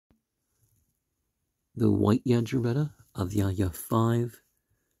The White Yajurveda, Adhyaya 5,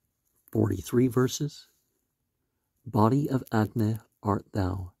 43 verses. Body of Agni art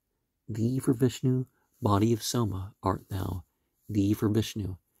thou, thee for Vishnu, body of Soma art thou, thee for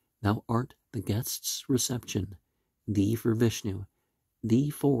Vishnu. Thou art the guest's reception, thee for Vishnu. Thee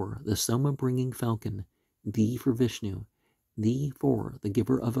for the Soma-bringing falcon, thee for Vishnu. Thee for the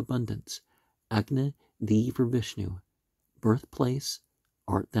giver of abundance, Agni, thee for Vishnu. Birthplace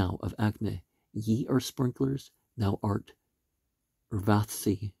art thou of Agni, ye are sprinklers, thou art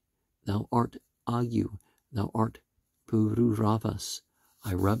Urvathi, thou art Ayu, thou art Pururavas.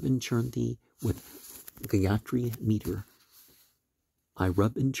 I rub and churn thee with Gayatri meter. I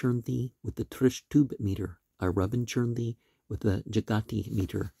rub and churn thee with the Trishtub meter. I rub and churn thee with the Jagati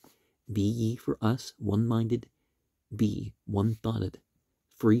meter. Be ye for us one-minded, be one-thoughted,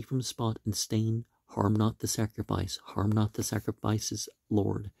 free from spot and stain. Harm not the sacrifice, harm not the sacrifice's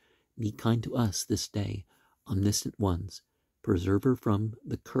Lord. Be kind to us this day, omniscient ones, preserver from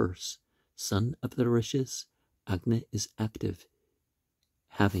the curse. Son of the Rishis, Agni is active,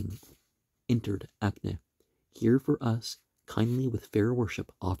 having entered Agni. Here for us, kindly with fair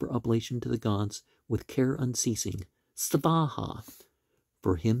worship, offer oblation to the gods with care unceasing. Svaha!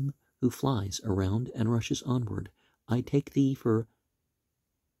 For him who flies around and rushes onward, I take thee for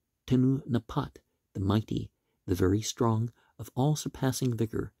Tenu Napat, the mighty, the very strong, of all surpassing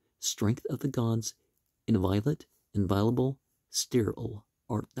vigor, strength of the gods, inviolate, inviolable, sterile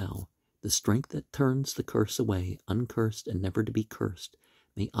art thou, the strength that turns the curse away, uncursed and never to be cursed.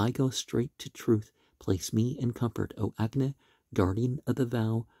 May I go straight to truth, place me in comfort, O Agni, guardian of the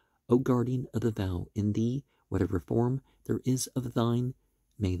vow, O guardian of the vow. In thee, whatever form there is of thine,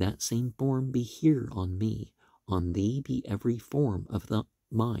 may that same form be here on me. On thee be every form of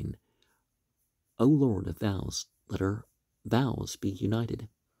mine. O Lord of vows, let our vows be united.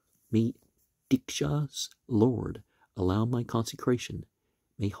 May Diksha's Lord allow my consecration.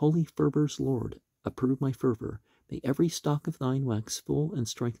 May holy fervor's Lord approve my fervor. May every stock of thine wax full and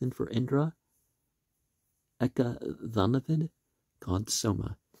strengthened for Indra, Ekadhanavid, God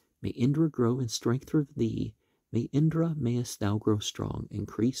Soma. May Indra grow in strength through thee. May Indra, mayest thou grow strong,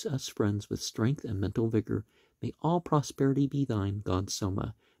 increase us friends with strength and mental vigor. May all prosperity be thine, God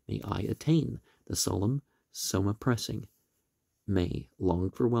Soma. May I attain the solemn Soma pressing. May long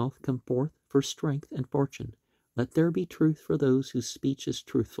for wealth come forth, for strength and fortune. Let there be truth for those whose speech is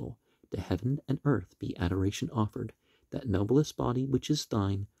truthful. To heaven and earth be adoration offered. That noblest body which is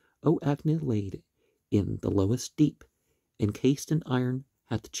thine, O Agni, laid in the lowest deep, encased in iron,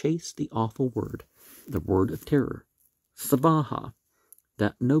 hath chased the awful word, the word of terror. Savaha,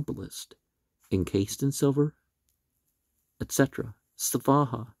 that noblest, encased in silver, etc.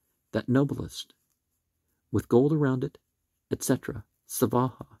 Savaha, that noblest, with gold around it, etc.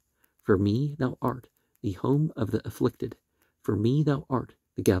 Savaha, for me thou art the home of the afflicted. For me thou art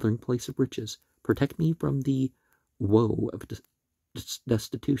the gathering place of riches. Protect me from the woe of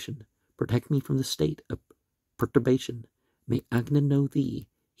destitution. Protect me from the state of perturbation. May Agni know thee,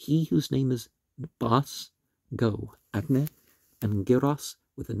 he whose name is Bas, go, Agni, and Giras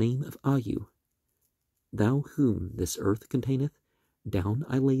with the name of Ayu. Thou whom this earth containeth, down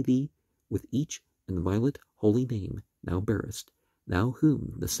I lay thee with each inviolate holy name thou bearest. Thou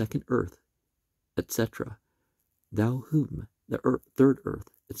whom the second earth, etc. Thou whom the third earth,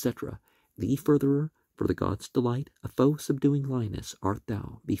 etc. Thee furtherer for the gods' delight, a foe subduing lioness art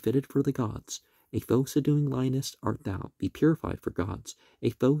thou, befitted for the gods. A foe subduing lioness art thou, be purified for gods.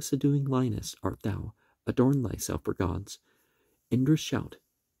 A foe subduing lioness art thou, adorn thyself for gods. Indra's shout,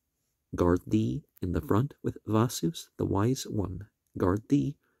 guard thee in the front with Vasus, the wise one. Guard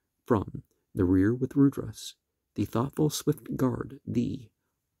thee from the rear with Rudras. The thoughtful swift guard thee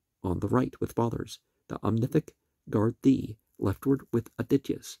on the right with fathers. The omnific guard thee leftward with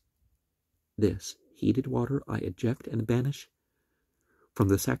Adityas. This heated water I eject and banish from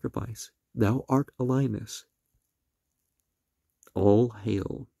the sacrifice. Thou art a lioness. All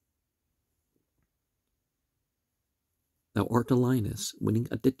hail. Thou art a lioness, winning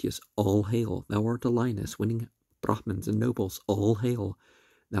Adityas. All hail. Thou art a lioness, winning Brahmins and nobles. All hail.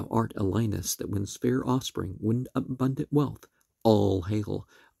 Thou art a lioness that wins fair offspring, win abundant wealth. All hail.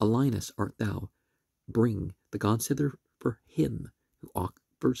 A lioness art thou. Bring the gods hither for him who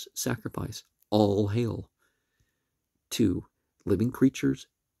offers sacrifice. All hail. 2. Living creatures,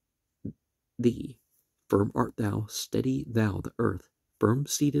 thee. Firm art thou, steady thou the earth. Firm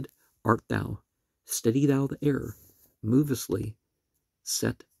seated art thou, steady thou the air. Movelessly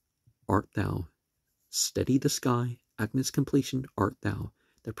set art thou, steady the sky. Agni's completion art thou.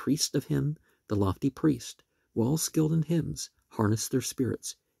 The priest of him, the lofty priest, well skilled in hymns, harness their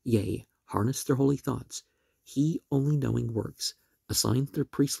spirits. Yea, harness their holy thoughts. He, only knowing works, assigns their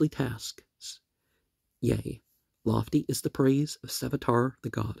priestly tasks. Yea, lofty is the praise of Savitar the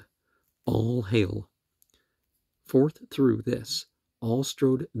god. All hail. Forth through this all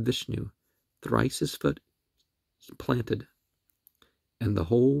strode Vishnu, thrice his foot he planted, and the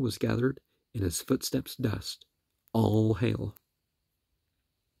whole was gathered in his footsteps' dust. All hail.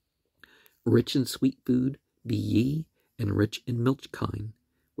 Rich in sweet food be ye, and rich in milch kine,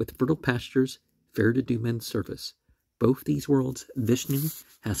 with fertile pastures, fair to do men's service. Both these worlds, Vishnu,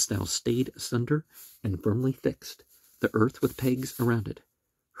 hast thou stayed asunder and firmly fixed, the earth with pegs around it.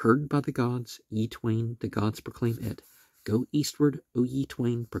 Heard by the gods, ye twain, the gods proclaim it. Go eastward, O ye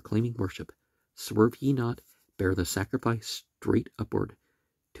twain, proclaiming worship. Swerve ye not, bear the sacrifice straight upward.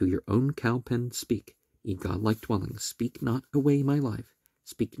 To your own cow-pen speak, ye godlike dwellings. Speak not away my life,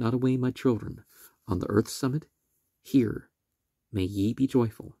 speak not away my children. On the earth's summit, here may ye be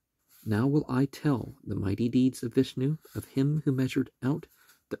joyful. Now will I tell the mighty deeds of Vishnu, of him who measured out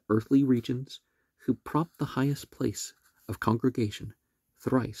the earthly regions, who propped the highest place of congregation,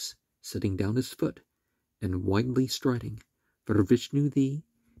 thrice setting down his foot, and widely striding. For Vishnu thee,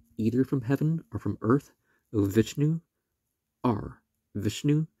 either from heaven or from earth, O Vishnu, are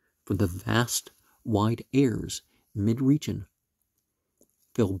Vishnu from the vast wide airs mid-region.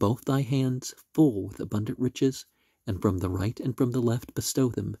 Fill both thy hands full with abundant riches, and from the right and from the left bestow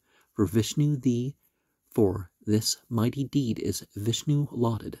them. For Vishnu thee, for this mighty deed is Vishnu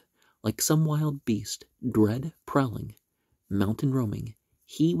lauded, like some wild beast, dread, prowling, mountain roaming,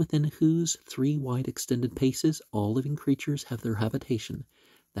 he within whose 3 wide extended paces all living creatures have their habitation.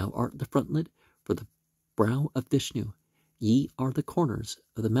 Thou art the frontlet for the brow of Vishnu. Ye are the corners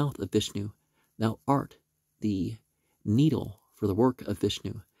of the mouth of Vishnu. Thou art the needle for the work of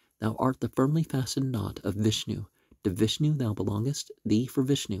Vishnu. Thou art the firmly fastened knot of Vishnu. To Vishnu thou belongest, thee for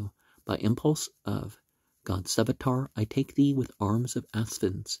Vishnu. By impulse of God Savitar, I take thee with arms of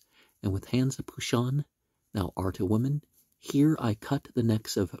Asvins, and with hands of Pushan. Thou art a woman. Here I cut the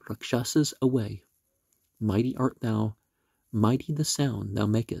necks of Rakshasas away. Mighty art thou, mighty the sound thou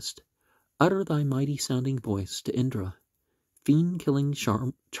makest. Utter thy mighty sounding voice to Indra. Fiend-killing,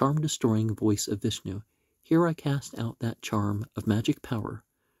 charm-destroying voice of Vishnu. Here I cast out that charm of magic power,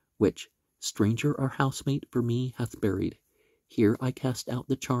 which stranger or housemate for me hath buried. Here I cast out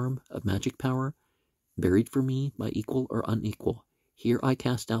the charm of magic power, buried for me by equal or unequal. Here I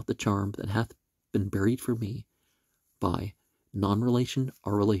cast out the charm that hath been buried for me by non-relation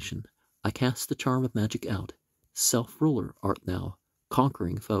or relation. I cast the charm of magic out. Self-ruler art thou,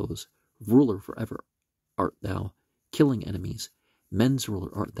 conquering foes. Ruler forever art thou, killing enemies. Men's ruler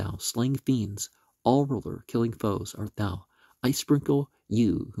art thou, slaying fiends. All ruler, killing foes art thou. I sprinkle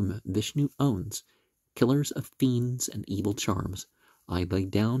you whom Vishnu owns, killers of fiends and evil charms. I lay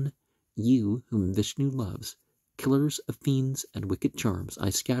down you whom Vishnu loves, killers of fiends and wicked charms.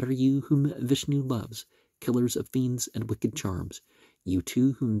 I scatter you whom Vishnu loves, killers of fiends and wicked charms. You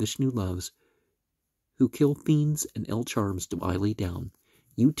too whom Vishnu loves, who kill fiends and ill charms, do I lay down.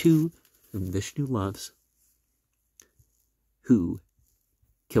 You too whom Vishnu loves, who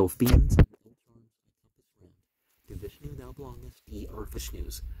kill fiends and ill charms, I compass round. To Vishnu thou belongest, ye are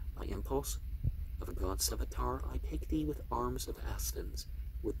Vishnus. By impulse of a god Savitar, I take thee with arms of Asvins.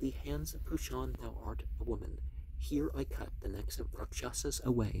 With the hands of Pushan thou art a woman. Here I cut the necks of Rakshasas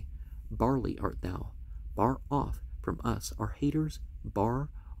away. Barley art thou. Bar off from us our haters, bar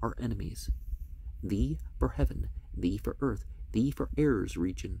our enemies. Thee for heaven, thee for earth, thee for air's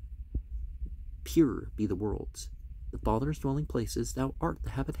region. Pure be the worlds, the Father's dwelling places. Thou art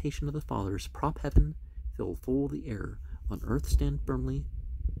the habitation of the Fathers. Prop heaven, fill full the air. On earth stand firmly.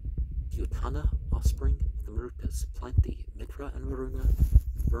 Utana, offspring of the Marutas, plant thee. Mitra and Varuna,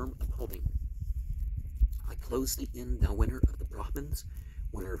 firm upholding. I close thee in, thou winner of the Brahmins,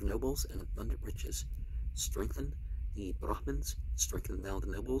 winner of nobles and abundant riches. Strengthen the Brahmins, strengthen thou the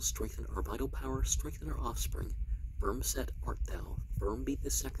nobles, strengthen our vital power, strengthen our offspring. Firm set art thou, firm be the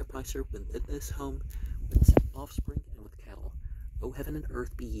sacrificer within this home, with set offspring and with cattle. O heaven and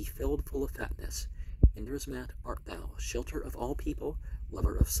earth, be ye filled full of fatness. Indra's mat art thou, shelter of all people,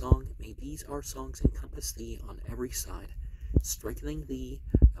 lover of song. May these our songs encompass thee on every side, strengthening thee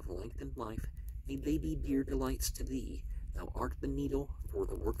of lengthened life. May they be dear delights to thee. Thou art the needle for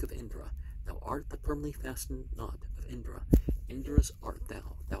the work of Indra. Thou art the firmly fastened knot of Indra. Indra's art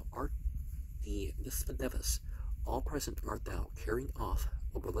thou. Thou art the Visvadevas. All present art thou, carrying off.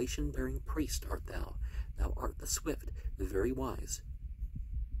 A relation-bearing priest art thou. Thou art the swift, the very wise.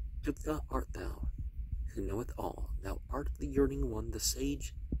 Dukta art thou, who knoweth all. Thou art the yearning one, the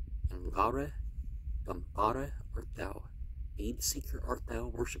sage. Angare, Gampare art thou. Aid-seeker art thou,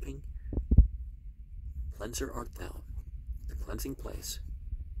 worshipping. cleanser art thou, the cleansing place.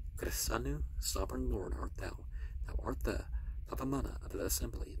 Krisanu, sovereign Lord art thou. Thou art the Pavamana of the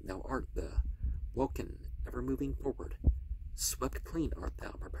assembly. Thou art the Woken, ever moving forward. Swept clean art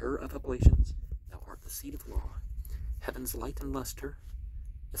thou, preparer of oblations. Thou art the seat of law. Heaven's light and luster.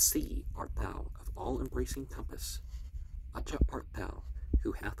 The sea art thou, of all-embracing compass. Aja art thou,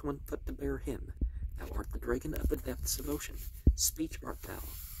 who hath one foot to bear him. Thou art the dragon of the depths of ocean. Speech art thou.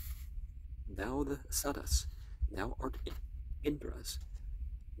 Thou the Sadas. Thou art Indras.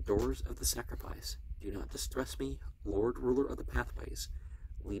 Doors of the sacrifice. Do not distress me, Lord, ruler of the pathways.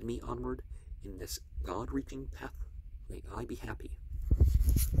 Lead me onward in this God-reaching path. May I be happy.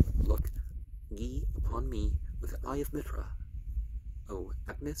 Look ye upon me with the eye of Mitra. O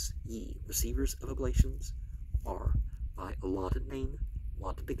Agnes, ye receivers of oblations, are by allotted name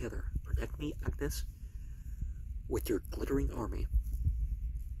lotted together. Protect me, Agnes, with your glittering army.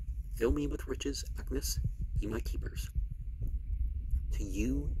 Fill me with riches, Agnes, be my keepers. To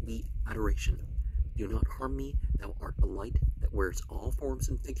you be adoration. Do not harm me, thou art a light that wears all forms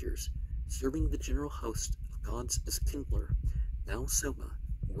and figures, serving the general host of gods as kindler. Thou, Soma,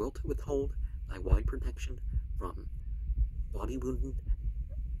 wilt withhold thy wide protection from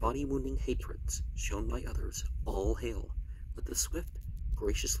body-wounding hatreds shown by others. All hail. Let the swift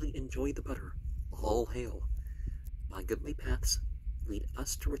graciously enjoy the butter. All hail. By goodly paths lead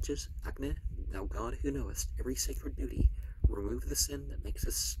us to riches, Agne, thou God who knowest every sacred duty. Remove the sin that makes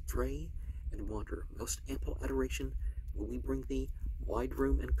us stray and wander. Most ample adoration will we bring thee. Wide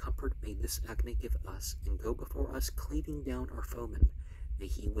room and comfort may this Agni give us, and go before us, cleaving down our foemen. May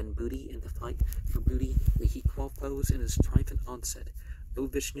he win booty in the fight for booty. May he quell foes in his triumphant onset. O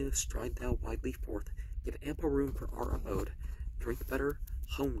Vishnu, stride thou widely forth. Give ample room for our abode. Drink better,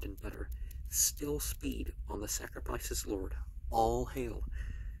 homed in better. Still speed on the sacrifices, Lord. All hail.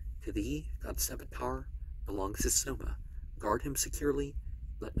 To thee, God's seventh power, belongs his Soma. Guard him securely.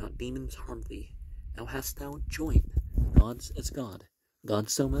 Let not demons harm thee. Now hast thou joined gods as God. God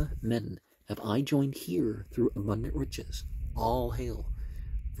Soma, men, have I joined here through abundant riches. All hail.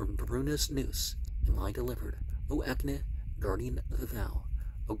 From Varuna's noose am I delivered. O Agne, guardian of the vow.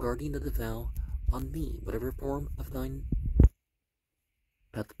 O guardian of the vow, on me, whatever form of thine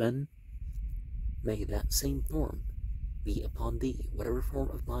hath been, may that same form be upon thee. Whatever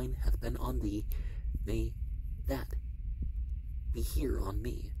form of mine hath been on thee, may that be here on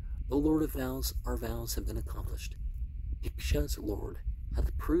me. O Lord of vows, our vows have been accomplished. Iksha's Lord hath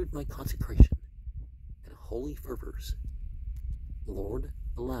approved my consecration and holy fervors. Lord,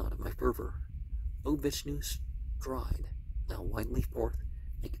 aloud my fervor. O Vishnu, stride thou widely forth.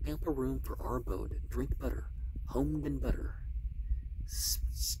 Make ample room for our abode. Drink better, homed in better.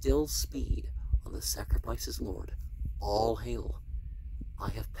 Still speed on the sacrifices, Lord. All hail.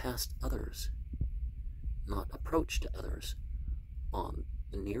 I have passed others, not approached to others, on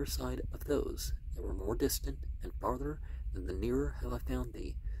the near side of those that were more distant and farther than the nearer have I found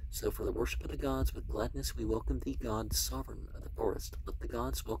thee. So for the worship of the gods, with gladness we welcome thee, God, sovereign of the forest. Let the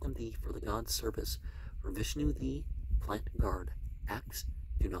gods welcome thee for the gods' service. For Vishnu thee plant guard. Axe,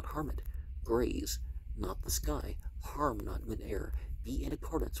 do not harm it. Graze not the sky. Harm not mid-air. Be in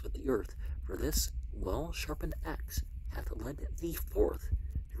accordance with the earth. For this well-sharpened axe hath led thee forth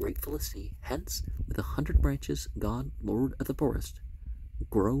to great felicity. Hence, with 100 branches, God, Lord of the forest,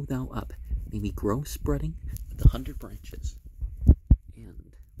 grow thou up. May we grow spreading with 100 branches.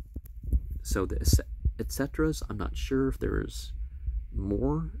 And so the etceteras, I'm not sure if there's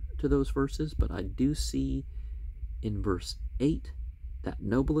more to those verses, but I do see in verse 8 that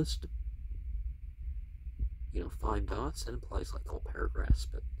noblest, 5 dots. That implies like whole paragraphs,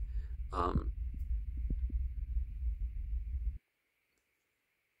 but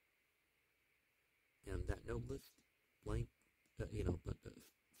and that noblest blank, but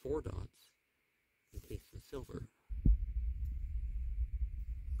 4 dots encased in silver.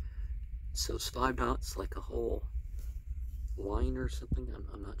 So it's 5 dots, like a whole line or something.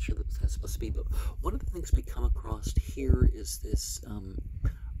 I'm not sure that's supposed to be, but one of the things we come across here is this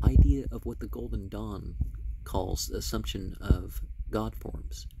idea of what the Golden Dawn calls the assumption of God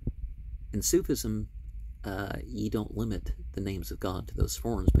forms. In Sufism, you don't limit the names of God to those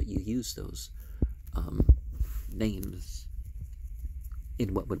forms, but you use those names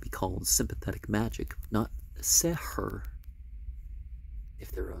in what would be called sympathetic magic, not seher,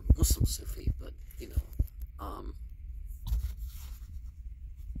 if they're a Muslim Sufi, but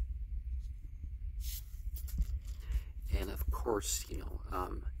and of course,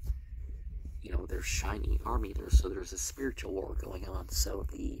 there's shiny army there, so there's a spiritual war going on. So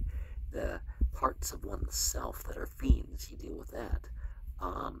the parts of oneself that are fiends, you deal with that.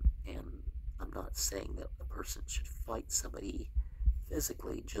 And I'm not not saying that a person should fight somebody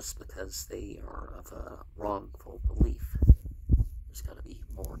physically just because they are of a wrongful belief. There's got to be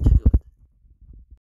more